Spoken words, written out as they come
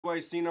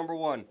PYC number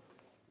 1.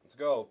 Let's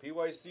go.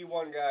 PYC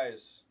 1,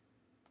 guys.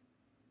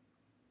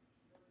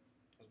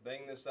 Let's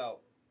bang this out.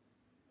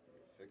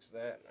 Fix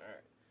that.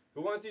 Alright.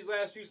 Who wants these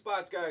last few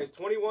spots, guys?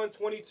 21,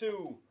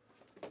 22.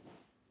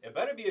 It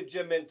better be a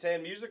Gem Mint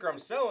 10 Music or I'm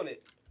selling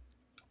it.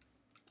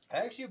 I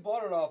actually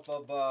bought it off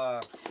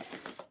of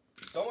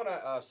someone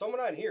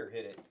on here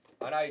hit it.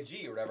 On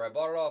IG or whatever. I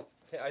bought it off.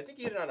 I think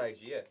he hit it on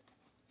IG, yeah.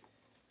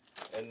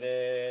 And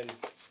then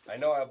I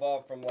know I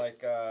bought from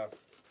like I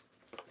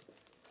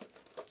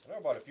know I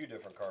bought a few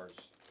different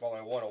cards. Bought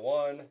my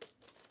 101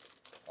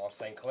 off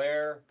St.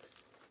 Clair.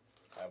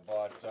 I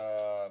bought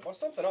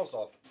something else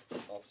off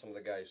some of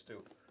the guys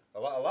too. A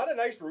lot of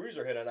nice reviews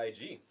are hit on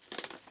IG.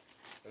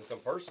 And some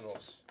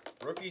personals.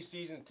 Rookie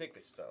season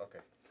ticket stuff. Okay.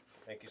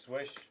 Thank you,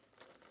 Swish.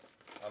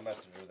 I'll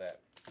message her with that.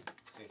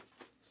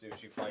 See if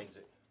she finds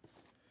it.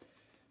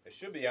 It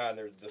should be on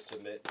there to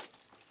submit.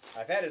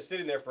 I've had it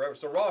sitting there forever.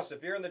 So Ross,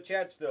 if you're in the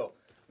chat still,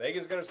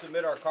 Megan's gonna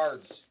submit our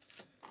cards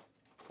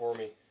for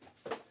me.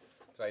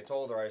 So I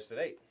told her, I said,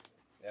 hey,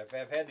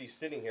 I've had these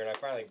sitting here and I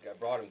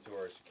brought them to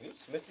her. So can you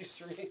submit these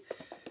for me?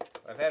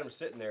 I've had them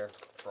sitting there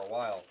for a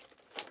while.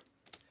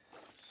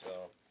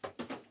 So,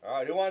 all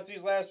right, who wants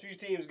these last few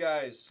teams,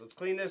 guys? Let's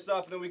clean this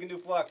up and then we can do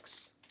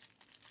Flux.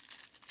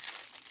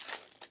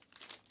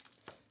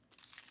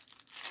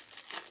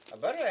 I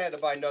better had to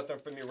buy nothing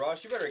from you,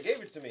 Ross. You better have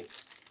gave it to me.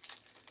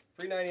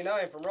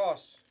 $3.99 from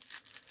Ross.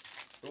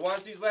 Who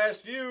wants these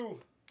last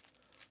few?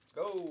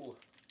 Let's go.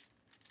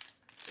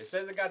 It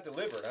says it got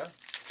delivered, huh?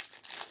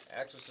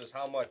 Axel says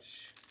how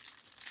much?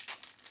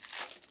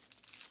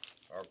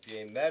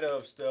 RPA Meta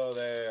still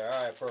there.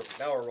 All right, perfect.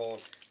 Now we're rolling.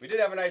 We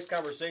did have a nice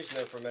conversation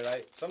there for a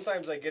minute.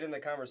 Sometimes I get in the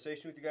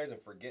conversation with you guys and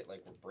forget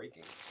like we're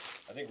breaking.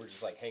 I think we're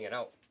just like hanging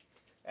out.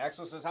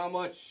 Axel says how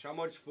much? How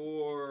much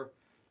for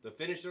to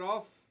finish it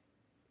off?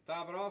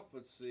 Top it off?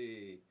 Let's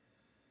see.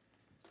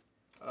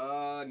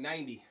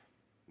 90.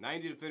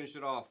 90 to finish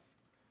it off.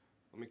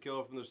 Let me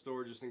kill it from the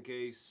store just in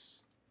case.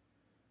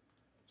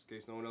 Just in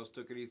case no one else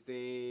took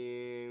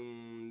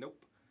anything.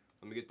 Nope.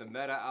 Let me get the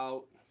meta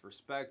out for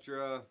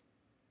Spectra.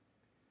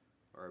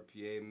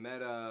 RPA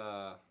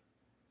meta.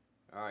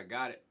 Alright,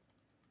 got it.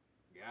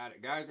 Got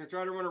it. Guys, I'm going to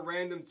try to run a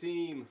random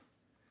team.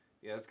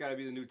 Yeah, that's got to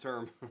be the new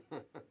term.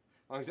 As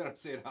long as I don't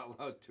say it out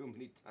loud too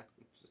many times.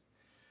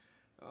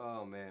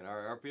 Oh, man.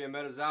 Alright, RPA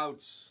meta's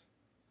out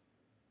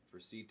for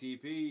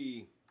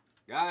CTP.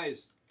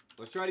 Guys,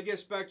 let's try to get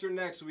Spectra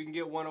next so we can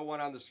get 101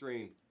 on the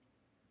screen.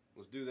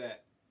 Let's do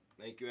that.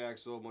 Thank you,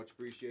 Axel. Much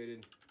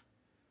appreciated.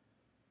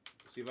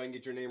 See if I can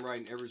get your name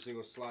right in every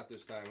single slot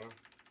this time, huh?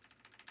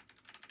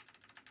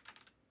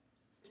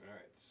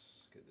 Alright.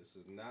 Okay, this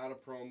is not a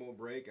promo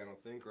break, I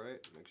don't think,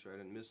 right? Make sure I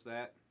didn't miss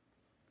that.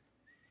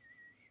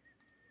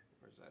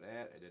 Where's that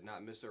at? I did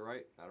not miss it,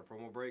 right? Not a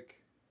promo break.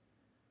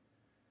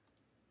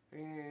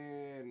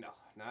 And no,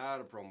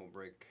 not a promo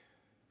break.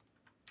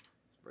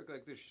 Break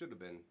like this should have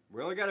been.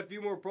 We only got a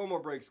few more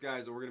promo breaks,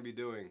 guys, that we're going to be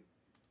doing.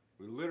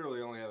 We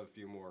literally only have a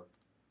few more.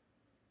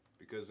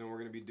 Because then we're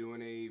going to be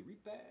doing a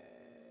repack.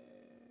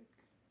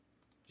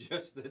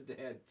 Just a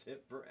dad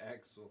tip for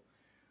Axel.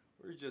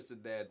 Where's just a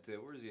dad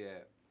tip? Where's he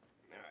at?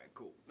 Alright,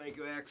 cool. Thank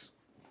you, Ax.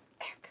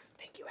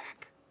 Thank you,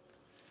 Ax.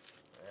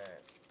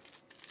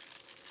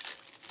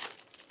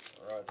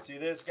 Alright, see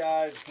this,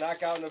 guys?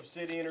 Knock out an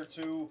obsidian or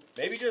two.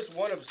 Maybe just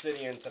one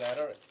obsidian tonight.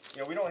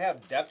 We don't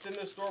have depth in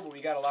the store, but we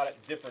got a lot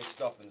of different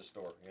stuff in the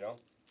store, you know?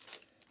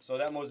 So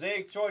that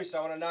Mosaic Choice, I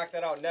want to knock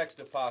that out next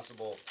if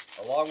possible,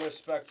 along with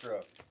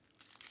Spectra.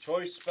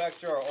 Choice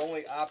Spectra are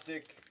only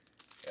optic.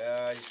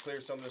 Just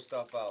clear some of this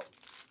stuff out.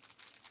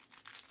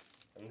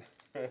 And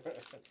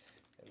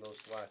those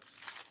slots.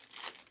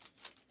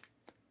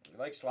 You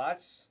like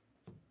slots?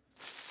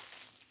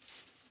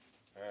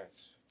 Alright.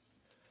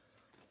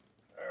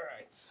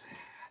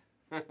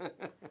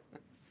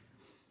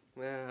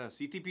 Yeah,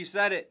 CTP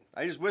said it.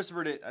 I just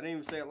whispered it. I didn't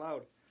even say it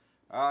loud.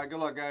 Alright, good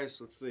luck, guys.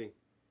 Let's see.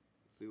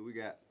 Let's see what we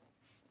got.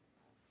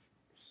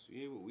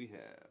 See what we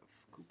have.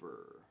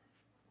 Cooper.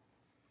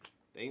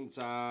 Dame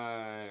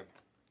time.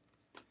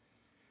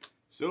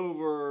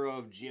 Silver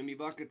of Jimmy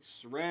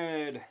Buckets.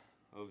 Red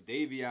of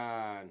Davion.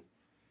 I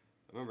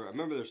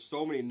remember there's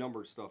so many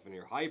numbered stuff in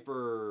here.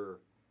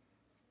 Hyper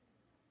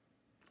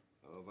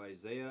of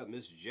Isaiah.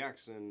 Miss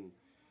Jackson.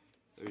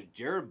 There's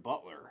Jared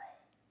Butler.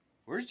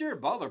 Where's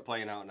Jared Butler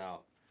playing out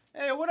now?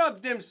 Hey, what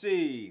up,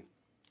 Dempsey?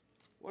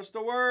 What's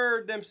the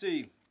word,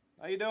 Dempsey?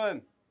 How you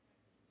doing?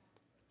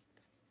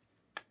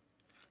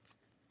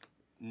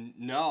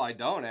 No, I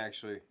don't,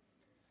 actually.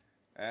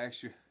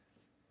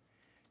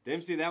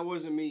 Dempsey, that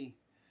wasn't me.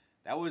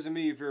 That wasn't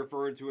me if you're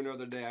referring to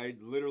another day. I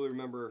literally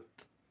remember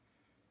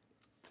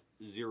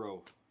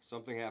 0.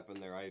 Something happened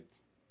there.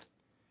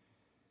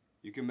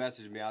 You can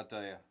message me, I'll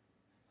tell you.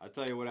 I'll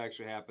tell you what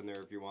actually happened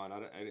there if you want.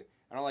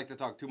 I don't like to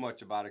talk too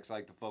much about it because I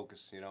like to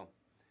focus, you know.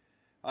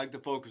 I like to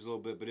focus a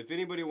little bit. But if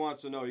anybody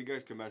wants to know, you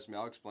guys can message me.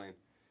 I'll explain.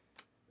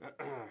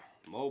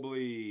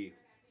 Mobley.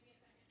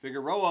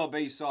 Figueroa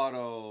base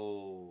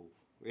auto.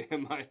 It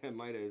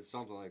might have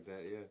something like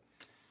that, yeah.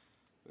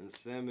 Ben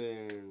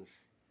Simmons.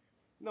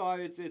 No,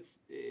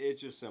 it's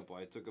just simple.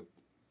 I took a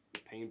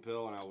pain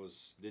pill and I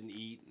didn't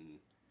eat,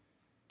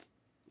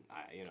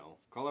 and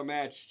color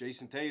match.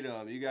 Jason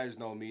Tatum. You guys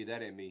know me.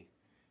 That ain't me.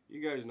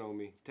 You guys know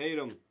me.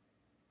 Tatum.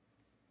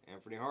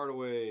 Anthony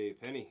Hardaway.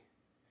 Penny.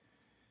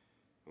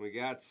 And we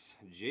got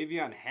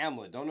Javion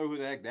Hamlet. Don't know who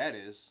the heck that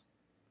is.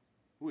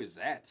 Who is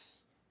that?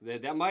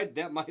 That might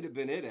have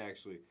been it,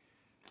 actually.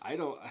 I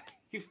don't.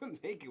 Even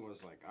making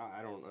was like,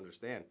 I don't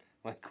understand.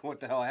 Like, what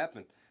the hell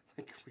happened?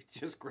 Like, we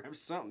just grabbed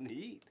something to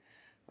eat.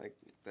 Like,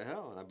 what the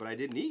hell? But I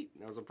didn't eat.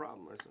 That was a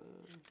problem. I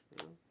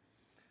said,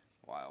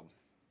 wild.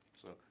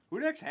 So, who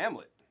next?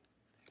 Hamlet.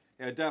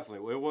 Yeah,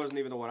 definitely. It wasn't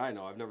even the one I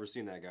know. I've never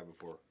seen that guy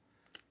before.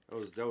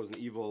 That was an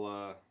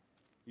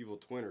evil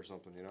twin or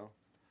something, you know.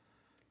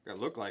 Guy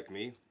looked like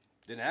me,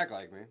 didn't act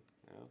like me,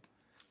 you know.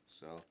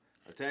 So,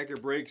 attacker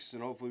breaks,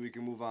 and hopefully we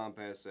can move on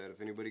past that.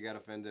 If anybody got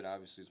offended,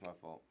 obviously it's my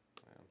fault.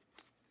 Yeah.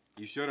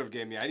 You should have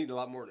gave me. I need a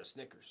lot more of the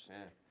Snickers.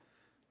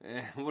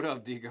 Yeah. What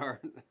up, D-Guard?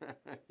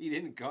 He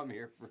didn't come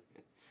here for.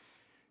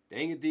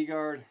 Dang it,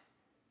 D-Guard.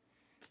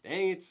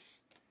 Dang it.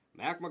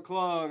 Mac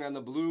McClung on the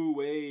Blue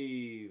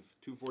Wave.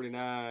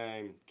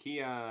 249.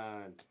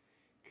 Keon.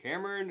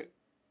 Cameron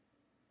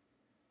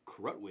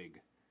Krutwig.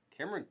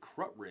 Cameron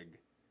Krutwig.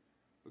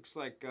 Looks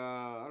like,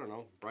 I don't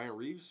know, Bryant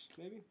Reeves,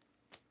 maybe?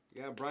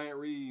 Yeah, Bryant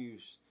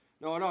Reeves.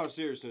 No, in all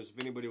seriousness, if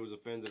anybody was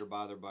offended or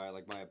bothered by it,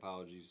 like, my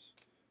apologies.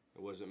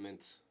 It wasn't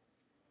meant,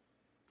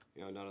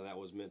 none of that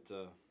was meant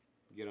to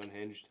get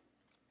unhinged.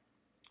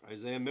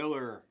 Isaiah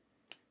Miller.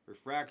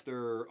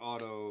 Refractor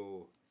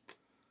Auto.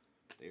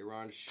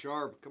 Dayron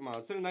Sharp. Come on,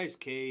 let's hit a nice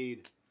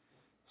Cade.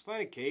 Let's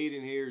find a Cade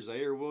in here.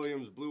 Zaire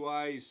Williams, Blue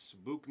Ice,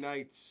 Book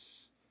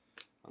Knights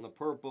on the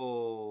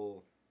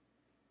purple.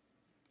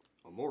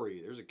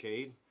 Amori, there's a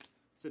Cade.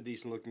 It's a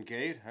decent looking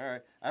Cade. All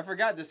right. I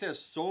forgot this has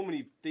so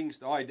many things.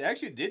 Oh, I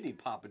actually did need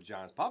Papa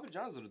John's. Papa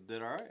John's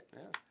did all right.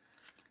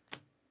 Yeah.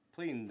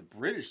 Playing the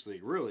British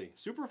League, really.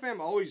 Superfam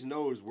always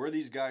knows where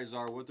these guys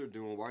are, what they're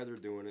doing, why they're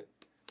doing it.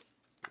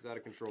 It's out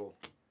of control.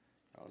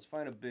 Let's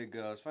find a big,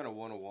 let's find a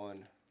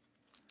 101.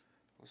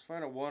 Let's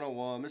find a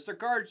 101. Mr.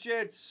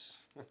 Cardshits!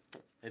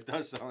 It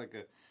does sound like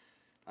a...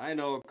 I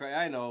know,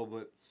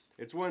 but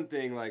it's one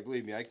thing, like,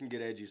 believe me, I can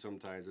get edgy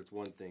sometimes. It's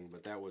one thing,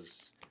 but that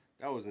was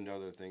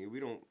another thing.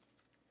 We don't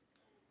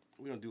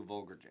do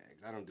vulgar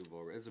jags. I don't do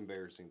vulgar. It's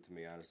embarrassing to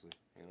me, honestly,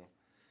 you know.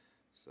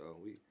 So,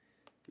 we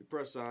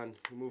press on.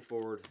 We move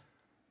forward.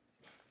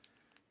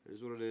 It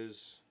is what it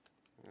is,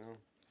 you know.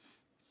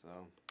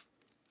 So...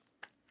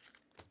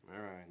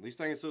 Alright, at least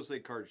I can still say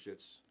card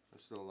shits.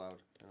 That's still allowed.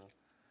 You know.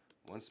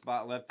 One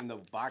spot left in the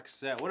box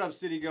set. What up,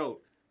 City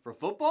Goat? For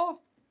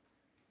football?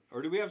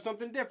 Or do we have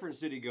something different,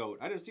 City Goat?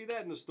 I didn't see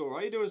that in the store.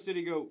 How you doing,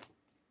 City Goat?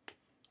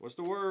 What's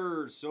the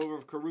word? Silver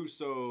of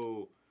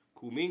Caruso.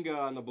 Kuminga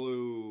on the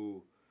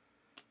blue.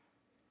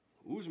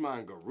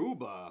 Usman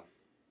Garuba.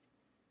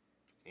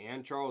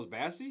 And Charles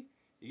Bassey?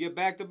 You get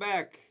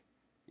back-to-back.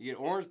 You get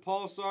Orange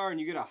Pulsar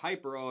and you get a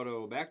Hyper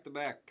Auto.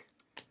 Back-to-back.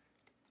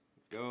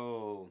 Let's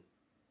go.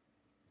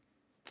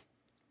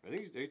 I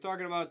think they're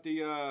talking about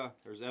the,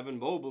 there's Evan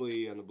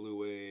Mobley on the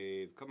Blue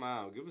Wave. Come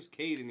on, give us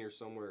Cade in here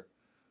somewhere.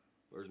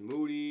 There's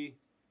Moody.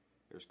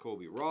 There's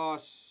Kobe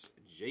Ross.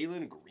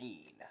 Jalen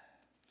Green.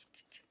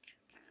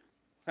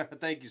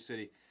 Thank you,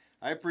 City.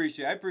 I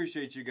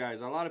appreciate you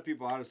guys. A lot of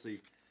people,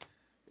 honestly,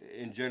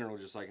 in general,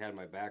 just like had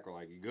my back or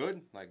like, you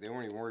good? Like, they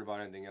weren't even worried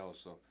about anything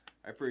else. So,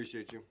 I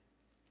appreciate you.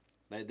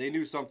 They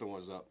knew something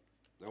was up.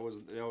 That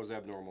was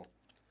abnormal.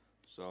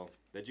 So,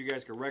 that you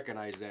guys could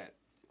recognize that.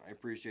 I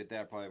appreciate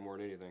that probably more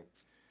than anything.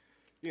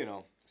 You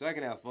know, so I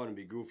can have fun and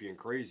be goofy and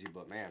crazy,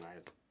 but man, I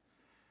don't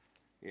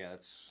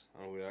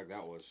know who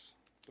that was.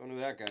 Don't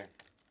know that guy.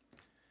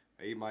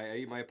 I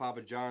eat my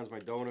Papa John's, my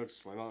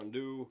donuts, my Mountain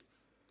Dew,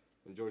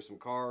 enjoy some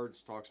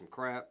cards, talk some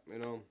crap, you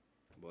know.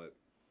 But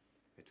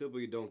I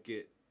typically don't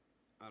get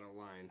out of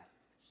line.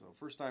 So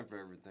first time for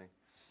everything.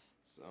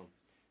 So,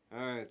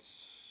 all right,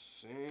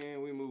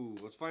 and we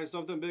move. Let's find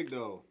something big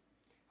though.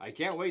 I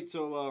can't wait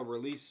till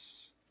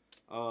release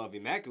of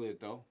Immaculate,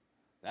 though.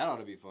 That ought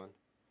to be fun.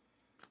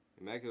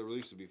 Immaculate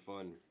release would be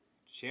fun.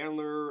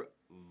 Chandler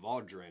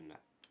Vaudrin.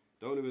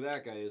 Don't know who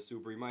that guy is,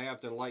 Super. You might have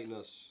to enlighten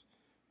us.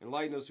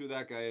 Enlighten us who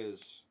that guy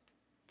is.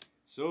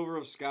 Silver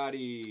of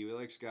Scotty. We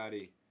like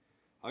Scotty.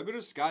 How good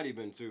has Scotty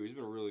been, too? He's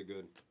been really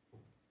good.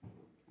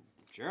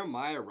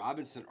 Jeremiah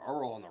Robinson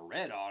Earl on the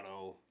red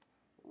auto.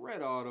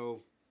 Red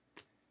auto.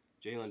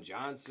 Jalen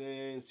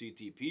Johnson.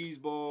 CTP's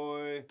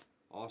boy.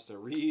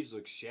 Austin Reeves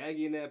looks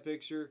shaggy in that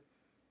picture.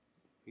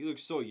 He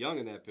looks so young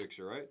in that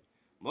picture, right?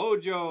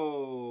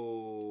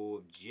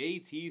 Mojo.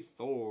 JT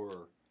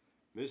Thor.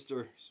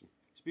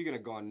 Speaking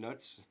of gone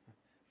nuts.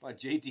 But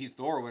JT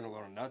Thor went a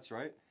little nuts,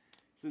 right?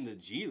 He's in the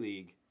G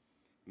League.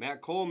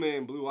 Matt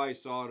Coleman, Blue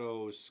Ice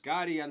Auto.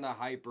 Scotty on the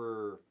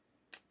Hyper.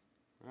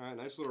 All right,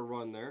 nice little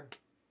run there.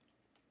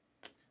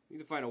 Need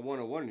to find a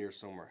 101 in here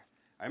somewhere.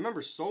 I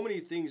remember so many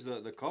things,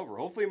 the cover.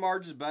 Hopefully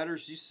Marge is better.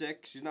 She's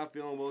sick. She's not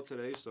feeling well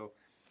today, so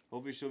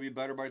hopefully she'll be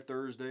better by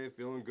Thursday.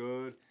 Feeling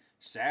good.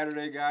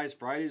 Saturday, guys.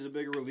 Friday's a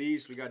big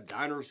release. We got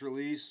Donruss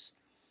release.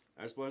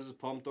 Esplez is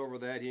pumped over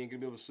that. He ain't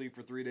going to be able to sleep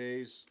for 3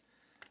 days.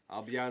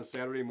 I'll be on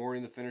Saturday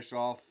morning to finish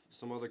off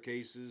some other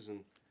cases.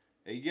 And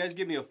hey, you guys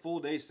give me a full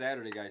day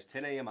Saturday, guys.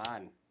 10 a.m.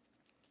 on.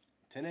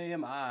 10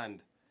 a.m.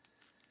 on.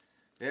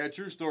 Yeah,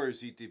 true story,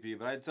 CTP.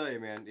 But I tell you,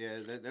 man, yeah,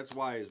 that's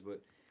wise.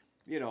 But,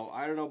 you know,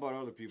 I don't know about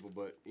other people,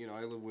 but, you know,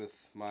 I live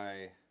with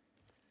my,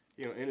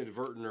 you know,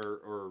 inadvertent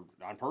or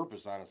on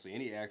purpose, honestly.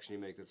 Any action you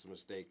make that's a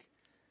mistake,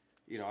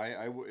 you know,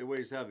 it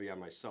weighs heavy on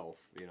myself.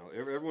 You know,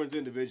 everyone's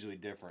individually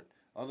different.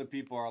 Other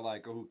people are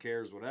like, oh, who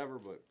cares, whatever,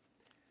 but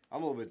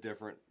I'm a little bit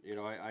different. You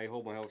know, I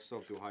hold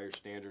myself to a higher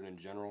standard in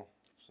general.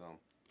 So,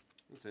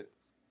 that's it.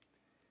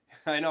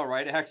 I know,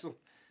 right, Axel?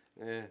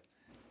 Yeah.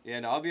 Yeah,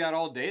 and I'll be out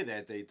all day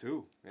that day,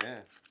 too.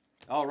 Yeah.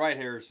 All right,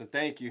 Harrison,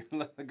 thank you.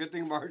 Good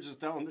thing Marge is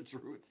telling the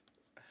truth.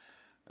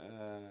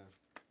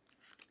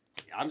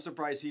 I'm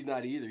surprised he's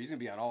not either. He's going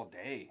to be out all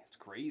day. It's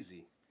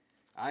crazy.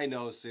 I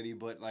know, City,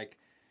 but, like,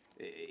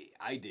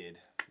 I did.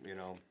 You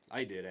know,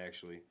 I did,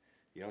 actually.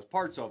 You know, it's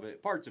parts of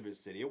it,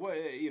 City.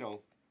 You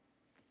know,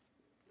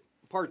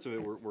 parts of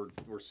it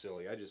were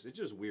silly. It's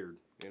just weird,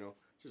 you know.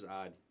 Just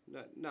odd.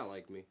 Not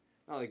like me.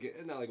 Not like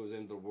it was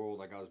into the world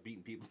like I was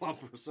beating people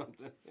up or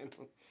something, you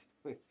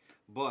know.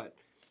 But,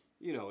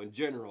 you know, in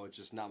general, it's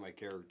just not my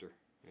character.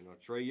 You know,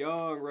 Trey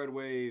Young, Red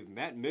Wave,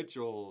 Matt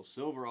Mitchell,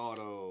 Silver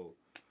Auto,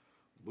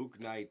 Luke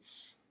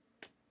Knights,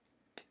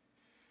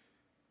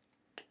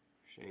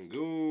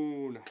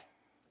 Shangoon,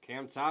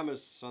 Cam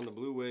Thomas on the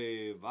Blue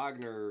Wave,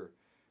 Wagner,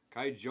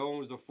 Kai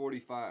Jones the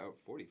 45.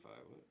 45?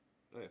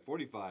 What?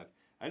 45.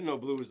 I didn't know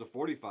Blue was the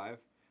 45.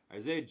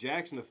 Isaiah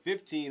Jackson the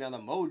 15 on the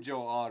Mojo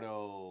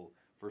Auto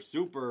for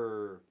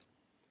Super.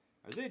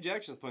 Isaiah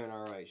Jackson's playing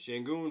all right.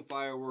 Shangoon,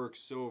 Fireworks,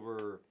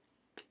 Silver.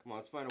 Come on,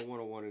 let's find a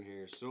 101 in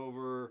here.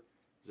 Silver,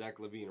 Zach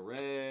Levine,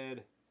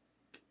 Red.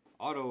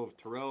 Auto of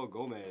Terrell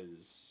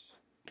Gomez.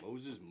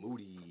 Moses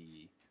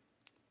Moody.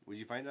 Would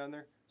you find down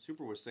there?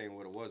 Super was saying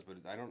what it was, but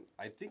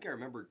I think I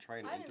remember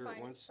trying to enter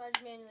it once. So I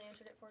just manually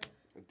entered it for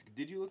you.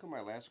 Did you look at my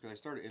last? Because I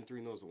started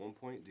entering those at one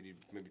point. Did you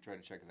maybe try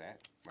to check that?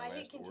 I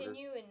hit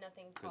continue and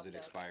nothing popped up. Because it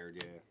expired,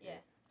 yeah. Yeah.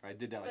 I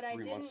did that like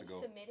 3 months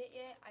ago. But I didn't submit it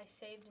yet. I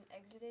saved and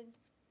exited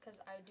because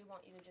I do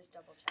want you to just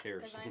double check.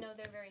 Because I know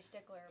they're very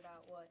stickler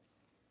about what.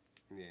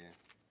 Yeah.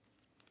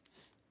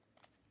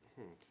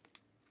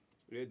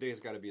 I think it's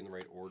got to be in the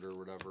right order or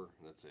whatever.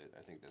 That's it.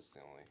 I think that's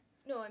the only.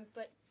 No,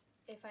 but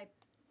if I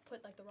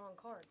put like the wrong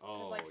card,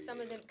 because like some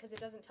of them, because it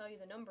doesn't tell you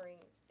the numbering,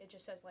 it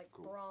just says like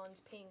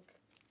bronze, pink,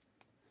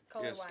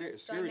 color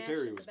wise. So I matched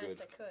it the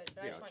best I could,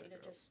 but I just want you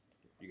to just.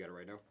 You got it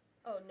right now?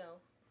 Oh no.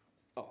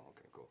 Oh,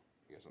 okay, cool.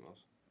 You got something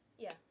else?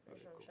 Yeah, I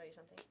just want to show you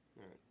something.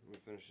 All right, let me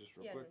finish this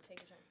real quick. Yeah, no, take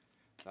your time.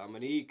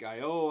 Dominique,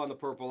 I.O. on the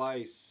purple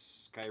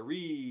ice.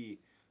 Kyrie,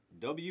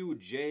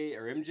 W.J.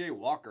 or M.J.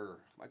 Walker.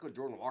 Michael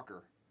Jordan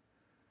Walker.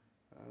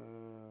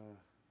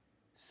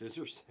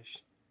 Scissor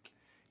session.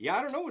 Yeah,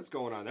 I don't know what's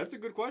going on. That's a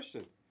good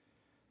question.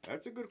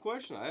 That's a good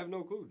question. I have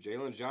no clue.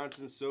 Jalen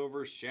Johnson,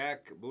 Silver, Shaq,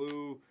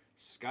 Blue,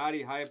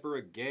 Scotty Hyper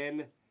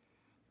again,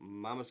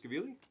 Mama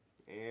Scavili,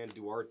 and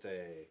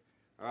Duarte.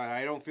 All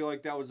right, I don't feel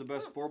like that was the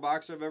best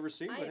 4-box I've ever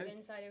seen. I have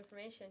inside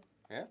information.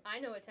 Yeah? I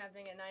know what's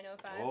happening at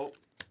 9:05. Oh.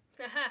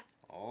 Haha.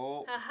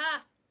 Oh. Haha.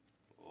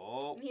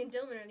 Oh. Me and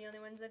Dillman are the only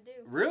ones that do.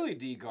 Really,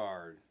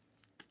 D-Guard?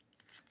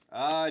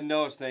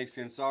 No,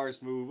 Snakeskin. Sorry,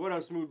 Smooth. What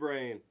up, Smooth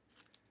Brain?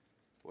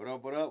 What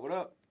up, what up, what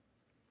up?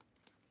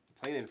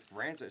 Playing in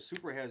France,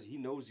 Super he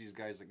knows these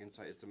guys like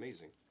inside. It's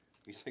amazing.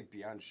 He's like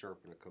beyond sharp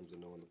when it comes to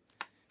knowing them.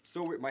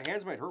 So weird. My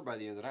hands might hurt by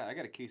the end of the night. I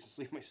got a case of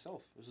sleep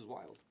myself. This is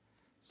wild.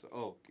 So,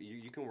 oh,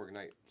 you can work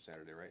night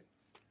Saturday, right?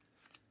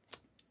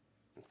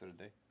 Instead of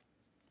day?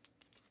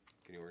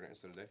 Can you work night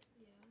instead of day?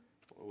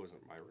 Yeah. Well, it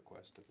wasn't my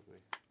request, typically.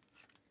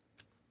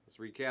 Let's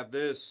recap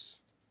this.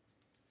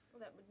 Well,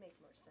 that would make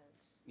more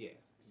sense. Yeah.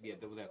 So Yeah,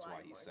 that's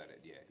why he said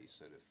it. Yeah, he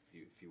said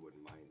if you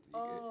wouldn't mind.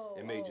 Oh,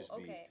 it may just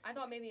be. Okay. I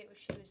thought maybe it was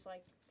she was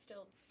like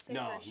still sick.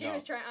 No, she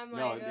was trying. I'm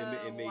no, like,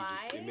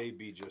 why? It may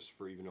be just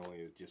for even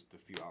only just a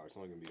few hours. It's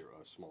only gonna be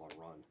a smaller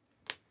run.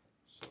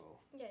 So.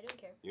 Yeah, I don't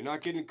care. You're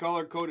not getting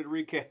color-coded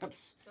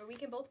recaps. Or we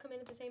can both come in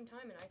at the same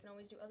time, and I can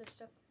always do other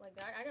stuff. Like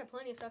I got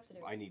plenty of stuff to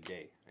do. I need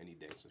day,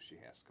 so she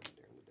has to come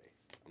during the day.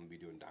 I'm gonna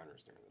be doing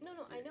diners during the day.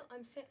 No, I know.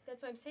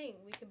 That's what I'm saying.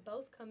 We can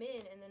both come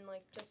in, and then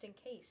like just in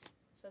case,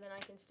 so then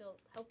I can still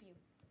help you.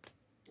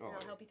 And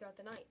I'll help you throughout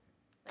the night.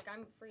 Like,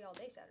 I'm free all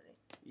day Saturday.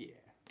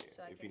 Yeah.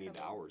 So if you need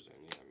the hours in,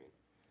 yeah, I mean.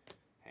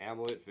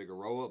 Hamlet,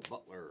 Figueroa,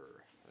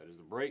 Butler. That is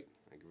the break.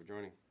 Thank you for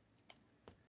joining.